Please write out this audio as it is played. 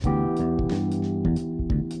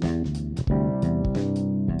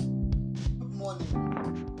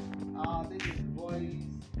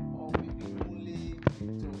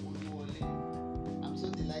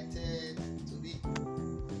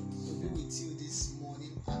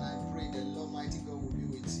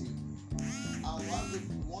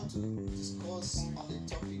want to discuss on the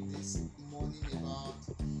topic this morning about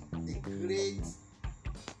the great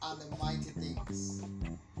and the mighty things.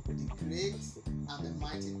 The great and the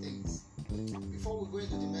mighty things. Before we go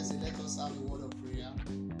into the message, let us have a word of prayer.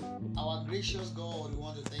 Our gracious God, we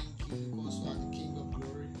want to thank you because you are the King of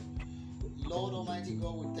glory. Lord Almighty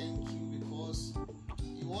God, we thank you because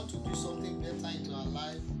you want to do something better into our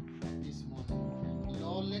life this morning.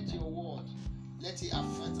 Lord, let your word, let it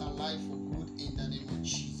affect our life for good in the name of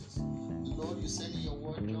Jesus. Lord, you said in your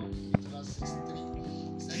word, John 8 verse 63,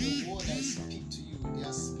 you said the word I speak to you, they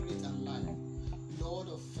are spirit and life. Lord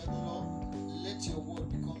of heaven, Lord, let your word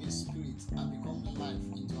become a spirit and become life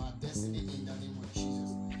into our destiny in the name of Jesus.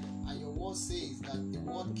 And your word says that the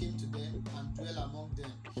word came to them and dwell among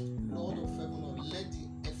them. Lord of heaven, Lord, let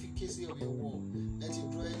the efficacy of your word, let it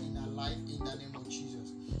dwell in our life in the name of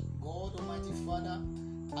Jesus. God Almighty Father,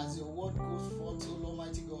 as your word goes forth, O Lord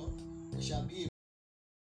Almighty God, we shall be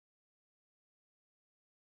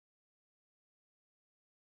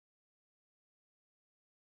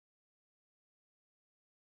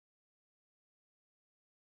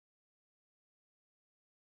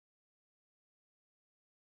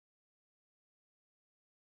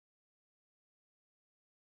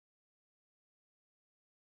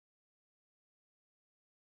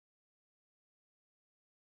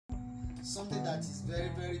something that is very,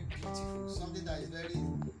 very beautiful, something that is very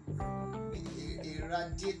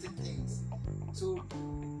irradiating things, so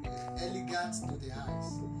elegant to the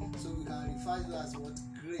eyes. So we can refer to as what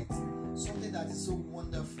great, something that is so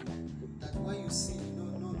wonderful that when you see,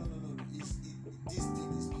 no, this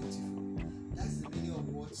thing is beautiful. That's the meaning of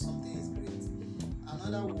what something is great.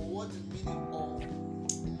 Another word, what is the meaning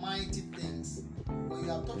of mighty things? When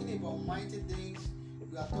you are talking about mighty things,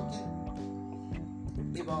 we are talking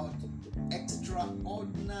about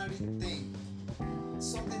extraordinary thing,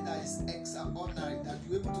 something that is extraordinary, that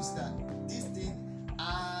you're able to see that this thing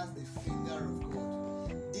has the finger of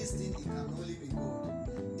God, this thing it can only be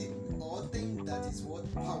God, or thing that is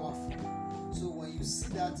what powerful. So when you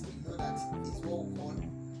see that, you know that it's what we call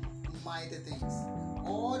mighty things.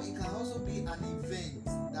 Or it can also be an event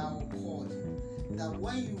that occurred, that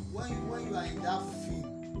when you are in that field,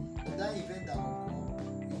 that event that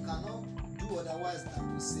occurred, you cannot do otherwise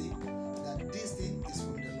than to say that this thing is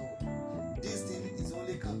from the Lord. This thing is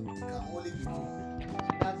only can only be God.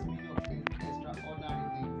 So that's the meaning of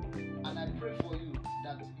extraordinary thing. And I pray for you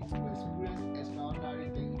that you will experience extraordinary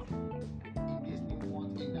things in this new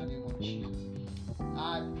month in the name of Jesus.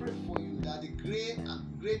 I pray for you that the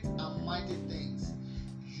great and mighty things,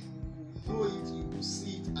 you know it, you will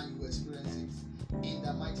see it, and you will experience it in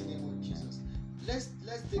the mighty name of Jesus. Let's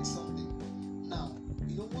take something now.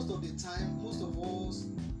 Most of the time, most of us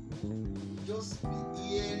just be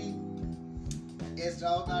hearing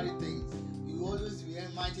extraordinary things. You always hear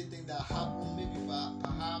mighty things that happen, maybe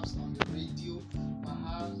perhaps on the radio,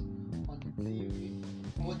 perhaps on the TV.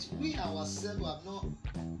 But we ourselves have not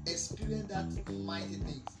experienced that mighty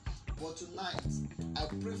things. But tonight, I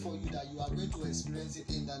pray for you that you are going to experience it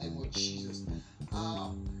in the name of Jesus.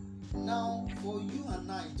 Now, for you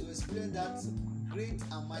and I to experience that great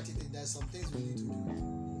and mighty thing, there's some things we need to do.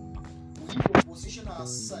 We need to position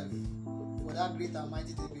ourselves for that great and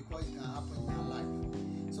mighty thing because it can happen in our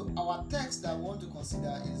life. So our text that we want to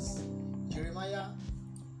consider is Jeremiah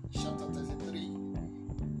chapter 33,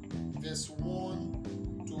 verse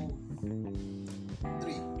 1 to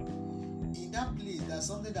 3. In that place, there's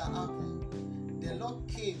something that happened. The Lord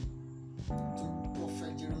came to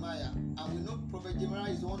Prophet Jeremiah, and we know Prophet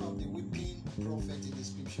Jeremiah is one of the weeping prophets in the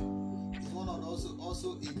scripture. He's one of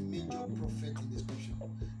also a major prophet in the scripture,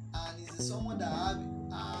 and he's someone that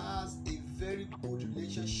has a very good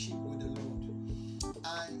relationship with the Lord,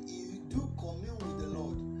 and he do commune with the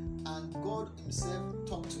Lord, and God himself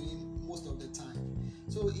talked to him most of the time.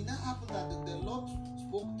 So it now happened that the Lord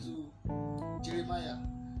spoke to Jeremiah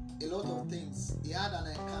a lot of things. He had an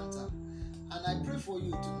encounter, and I pray for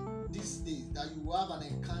you to this day that you will have an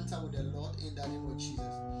encounter with the Lord in the name of Jesus.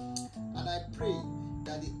 And I pray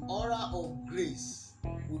that the aura of grace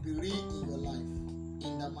will be real in your life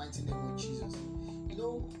in the mighty name of Jesus.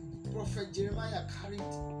 Prophet Jeremiah carried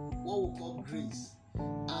what we call grace,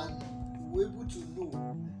 and we were able to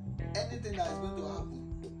know anything that is going to happen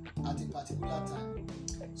at a particular time.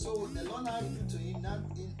 So the Lord now revealed to him that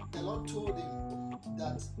the Lord told him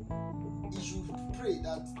that he should pray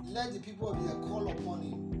that let the people of Israel call upon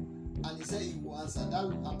him, and he said he will answer. That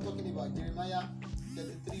I'm talking about Jeremiah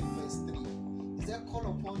 33 verse 3. He said, call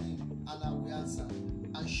upon him and I will answer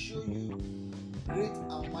and show you great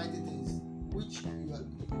and mighty things which you know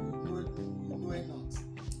not.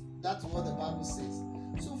 That's what the Bible says.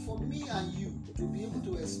 So for me and you to be able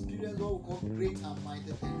to experience what we call great and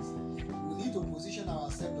mighty things, we need to position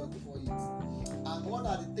ourselves for it. And what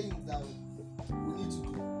are the things that we need to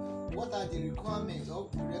do? What are the requirements or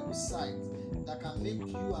prerequisites that can make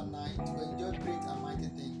you and I to enjoy great and mighty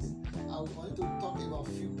things? I want to talk about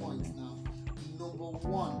a few points now. Number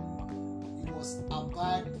one, you must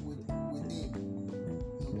abide with Him.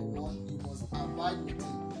 Number one, you must abide with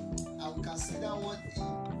Him. And we can see that one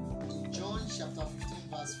in John chapter 15,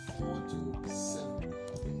 verse 4 to 7.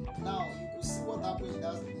 Now, you could see what happened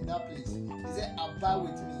in that place. He said, abide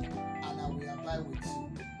with me, and I will abide with you.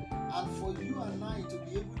 And for you and I to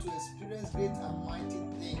be able to experience great and mighty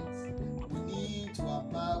things, we need to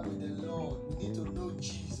abide with the Lord. We need to know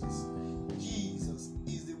Jesus. Jesus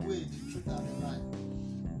is the way, the truth, and the life.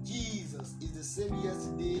 Jesus is the same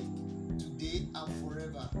yesterday, today, and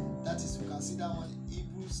forever. That is, you can see that one in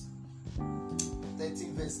Hebrews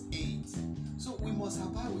 13, verse 8. So we must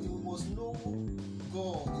abide with Him. We must know who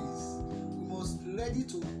God is. We must be ready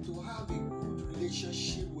to have a good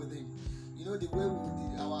relationship with Him. You know, the way we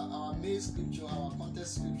did our main scripture, our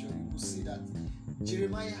context scripture, you will see that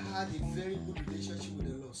Jeremiah had a very good relationship with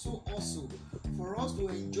the Lord. So also, for us to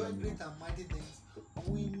enjoy great and mighty things,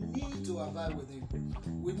 we need to abide with Him.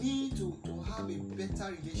 We need to have a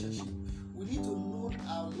better relationship. We need to know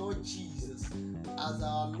our Lord Jesus as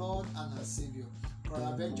our Lord and our Savior.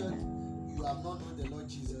 Peradventure, you have not known the Lord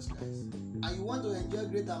Jesus Christ, and you want to enjoy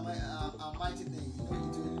great and mighty things, you know,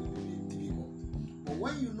 it will be difficult. But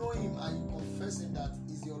when you know Him and you confess Him that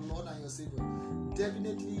He's your Lord and your Savior,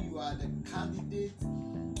 definitely you are the candidate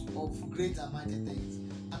of great and mighty things.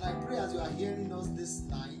 And I pray as you are hearing us this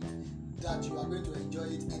night that you are going to enjoy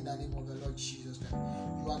it in the name of the Lord Jesus Christ.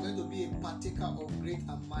 You are going to be a partaker of great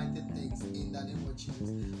and mighty things in the name of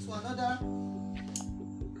Jesus. So another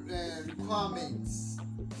requirements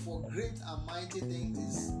for great and mighty things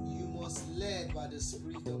is you must led by the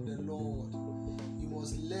Spirit of the Lord. You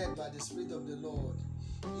must led by the Spirit of the Lord.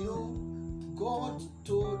 You know, God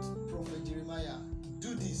told Prophet Jeremiah,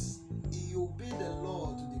 do this. He obeyed the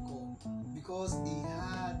Lord to the core because he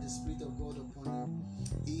had the Spirit of God upon him.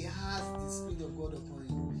 He has the Spirit of God upon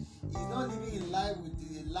him. He's not living in life with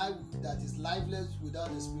a life that is lifeless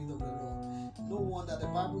without the Spirit of the Lord. No wonder the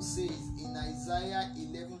Bible says in Isaiah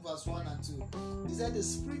 11 verse 1 and 2, he said the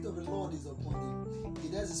Spirit of the Lord is upon him.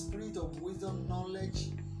 He has the spirit of wisdom, knowledge,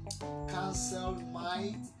 counsel,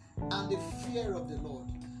 might, and the fear of the Lord.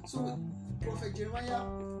 So Prophet Jeremiah,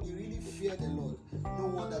 he really feared the Lord. No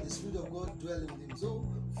wonder the Spirit of God dwelled in him. So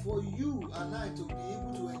for you and I to be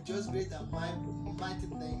able to enjoy great and mighty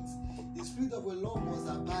things, the Spirit of the Lord must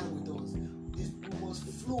abide with us. We must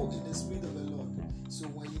flow in the Spirit of the Lord. So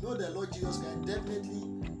when you know the Lord Jesus Christ, definitely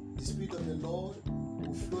the Spirit of the Lord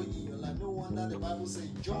will flow in your life. No wonder the Bible says,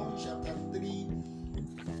 John chapter 3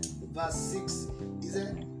 verse 6, he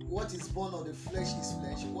said, what is born of the flesh is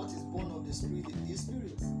flesh, what is born of the Spirit is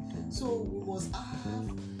spirit. So we must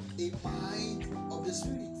have a mind of the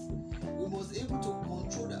Spirit. We must be able to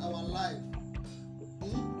control our life.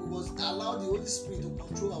 We must allow the Holy Spirit to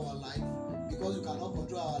control our life, because we cannot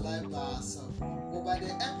control our life by ourselves. But by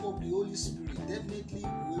the help of the Holy Spirit, definitely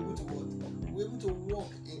we're able to what? We're able to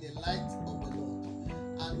walk in the light of the Lord,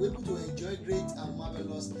 and we're able to enjoy great and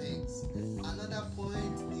marvelous things. Another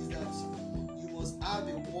point is that you must have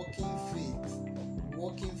a walking faith.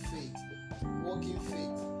 Walking faith. Walking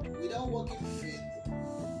faith. Without walking faith,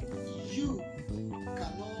 you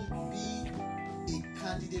cannot be a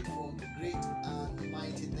candidate for great and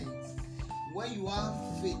mighty things. When you have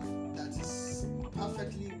faith that is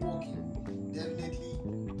perfectly working, definitely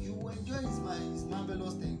you will enjoy his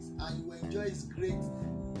marvelous things, and you will enjoy his great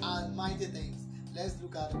and mighty things. Let's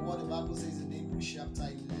look at what the Bible says in Hebrews chapter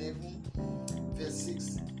 11 verse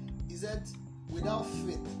 6. He said, without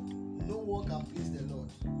faith no one can please the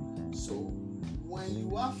Lord. So when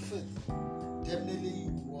you have faith, definitely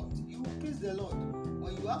you will please the Lord.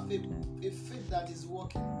 When you have a faith that is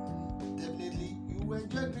working, definitely you will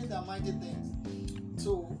enjoy great and mighty things.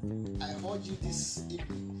 So I urge you this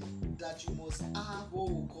evening that you must have what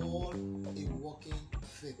we call a working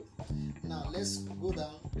faith. Now let's go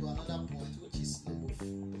down to another point, which is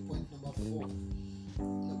point number 4.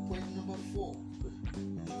 Point number 4,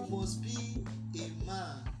 you must be a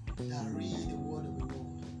man that read the word of the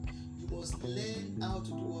Lord. You must learn how to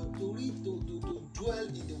do what? To read, to dwell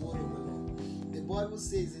in the word of the Lord. The Bible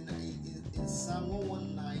says in Psalm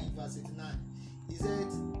 119 verse 89, he said,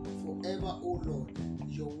 forever, O Lord,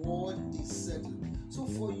 your word is settled. So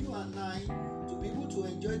for you and I to be able to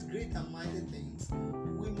enjoy great and mighty things,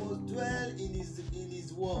 we must dwell in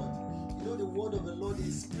his word. You know, the word of the Lord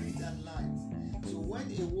is spirit and light. So when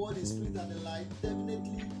a word, the spirit, and the light,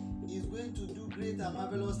 definitely is going to do great and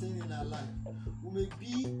marvelous things in our life. We may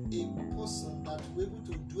be a person that we're able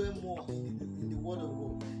to dwell more in the word of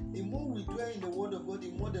God. The more we dwell in the word of God,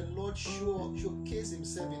 the more the Lord showcase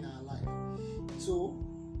himself in our life. So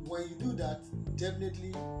when you do that, definitely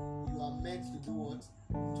you are meant to do what?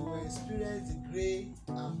 To experience the great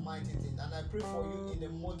and mighty things. And I pray for you in the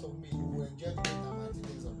month of May, you will enjoy the great and mighty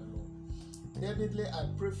things of the Lord. Definitely, I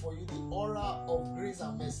pray for you, the aura of grace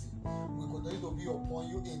and mercy will continue to be upon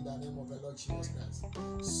you in the name of the Lord Jesus Christ.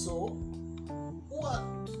 So, who are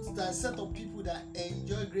the set of people that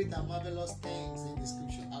enjoy great and marvelous things in the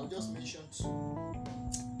scripture? I'll just mention two.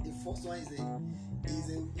 The first one is a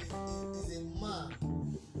man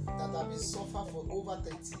that have been suffering for over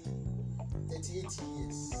 38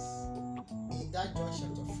 years. In that John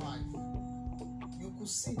chapter 5, you could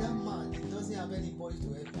see that man, he doesn't have anybody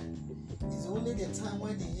to help him. It's only the time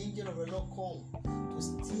when the angel of the Lord come to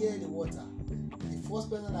steer the water. The first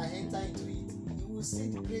person that enter into it, he will see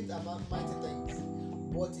the great and mighty things.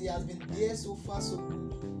 But he has been there so far so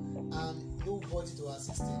good, and nobody to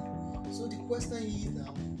assist him. So the question is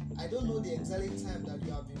now, I don't know the exact time that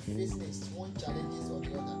you have been facing one challenges or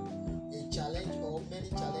the other, a challenge or many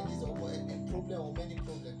challenges or a problem or many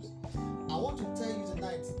problems. I want to tell you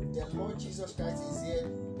tonight, the Lord Jesus Christ is here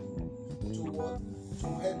to what? To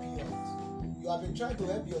help you out. You have been trying to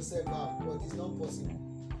help yourself out, but it's not possible.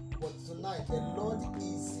 But tonight, the Lord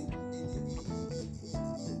is in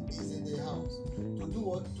the house to do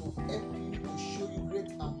what? To help you, to show you great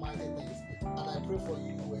and mighty things. And I pray for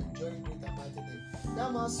you, you will enjoy great and mighty things. That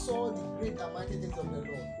man saw the great and mighty things of the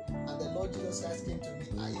Lord, and the Lord Jesus Christ came to me.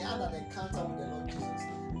 I had an encounter with the Lord Jesus,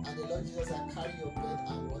 and the Lord Jesus said, carry your bed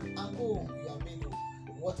and what? And go home. You are made home.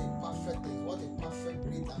 What a perfect thing, what a perfect,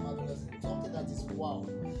 great and marvelous thing. Something that is wow.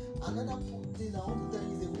 Another thing I want to tell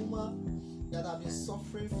you is a woman that have been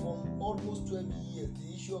suffering from almost 12 years,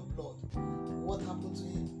 the issue of blood. What happened to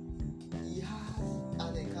him? He had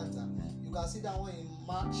an encounter. You can see that one in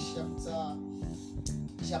Mark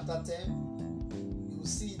chapter 10. You will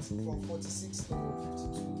see it from 46 to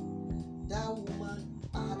 52. That woman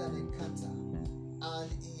had an encounter,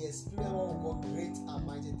 and he experienced what we call great and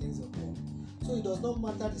mighty things of God. So it does not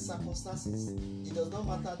matter the circumstances. It does not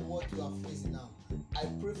matter what you are facing now. I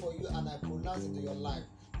pray for you and I pronounce into your life.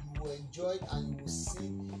 You will enjoy it and you will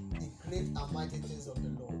see the great and mighty things of the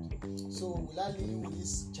Lord. So will I leave you with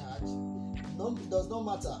this charge? No, it does not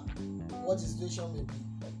matter what the situation may be.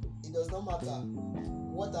 It does not matter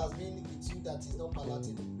what has been with you that is not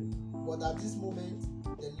palatable. But at this moment,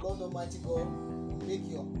 the Lord Almighty God will make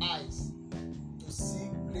your eyes to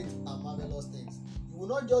see great and marvelous things. You will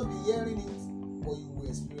not just be hearing it, but you will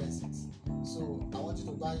experience it. So I want you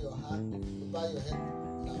to bow your head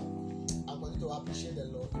now. I'm going to appreciate the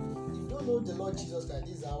Lord. If you don't know the Lord Jesus Christ,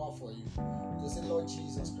 this is the hour for you to say, Lord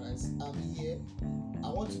Jesus Christ, I'm here. I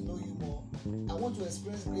want to know you more. I want to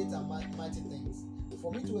experience great and mighty things.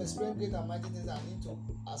 For me to experience great and mighty things, I need to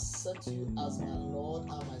accept you as my Lord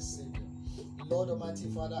and my Savior. Lord Almighty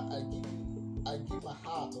Father, I give my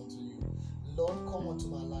heart unto you. Lord, come onto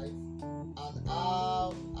my life, and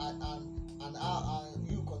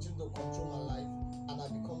you continue to control my life, and I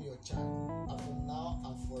become your child, and from now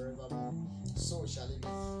and forevermore. So shall it be,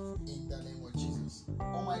 in the name of Jesus.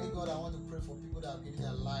 Almighty God, I want to pray for people that have given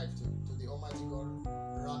their life to the Almighty God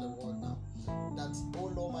around the world now. That, oh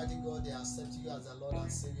Lord Almighty God, they accept you as their Lord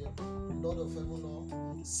and Savior. Lord of heaven,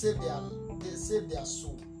 Lord, save their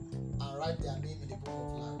soul and write their name in the book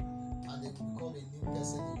of life, and they will become a new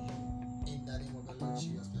person in you, in the name of the Lord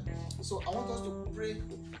Jesus Christ. So I want us to pray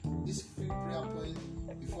this few prayer point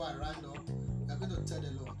before I round up. We are going to tell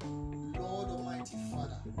the Lord, Lord Almighty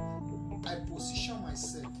Father, I position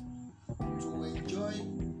myself to enjoy,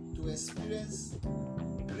 to experience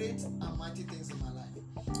great and mighty things in my life.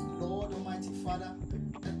 Lord Almighty Father,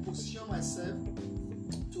 I position myself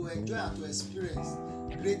to enjoy and to experience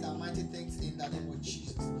great and mighty things in the name of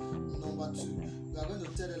Jesus. Number 2, we are going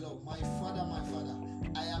to tell the Lord, my Father,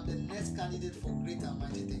 I am the next candidate for great and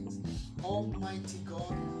mighty things. Almighty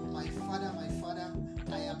God, my Father,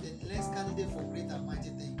 I am the next candidate for great and mighty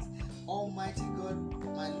things. Almighty God,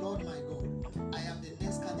 my Lord, my God, I am the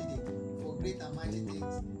next candidate for great and mighty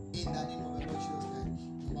things in the name of the Lord Jesus Christ.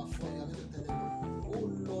 Number 4, you are going to tell the Lord, oh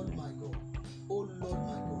Lord my God, oh Lord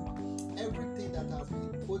my God, everything that has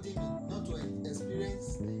been holding me not to experience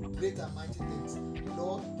great and mighty things,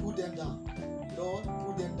 Lord, put them down. Lord,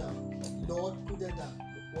 put them down. Lord, put them down.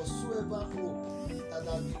 Whatsoever rope that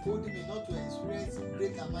has been holding me not to experience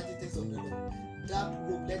great and mighty things of the Lord, that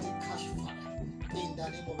rope, let it catch fire in the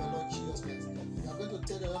name of the Lord Jesus Christ. We are going to to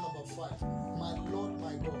tell the Lord, number 5, my Lord,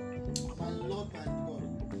 my God, my Lord, my God,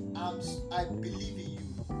 I believe in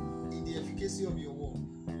you, in the efficacy of your word.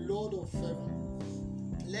 Lord of heaven,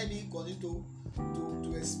 let me continue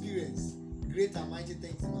to experience great and mighty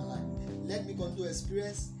things in my life. Let me continue to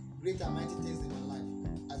experience great and mighty things in my life.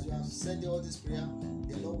 As you have said all this prayer,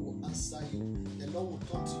 the Lord will answer you. The Lord will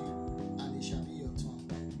turn to you, and it shall be your turn.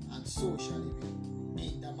 And so shall it be.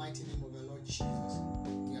 In the mighty name of the Lord Jesus,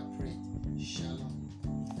 we are prayed. Shalom.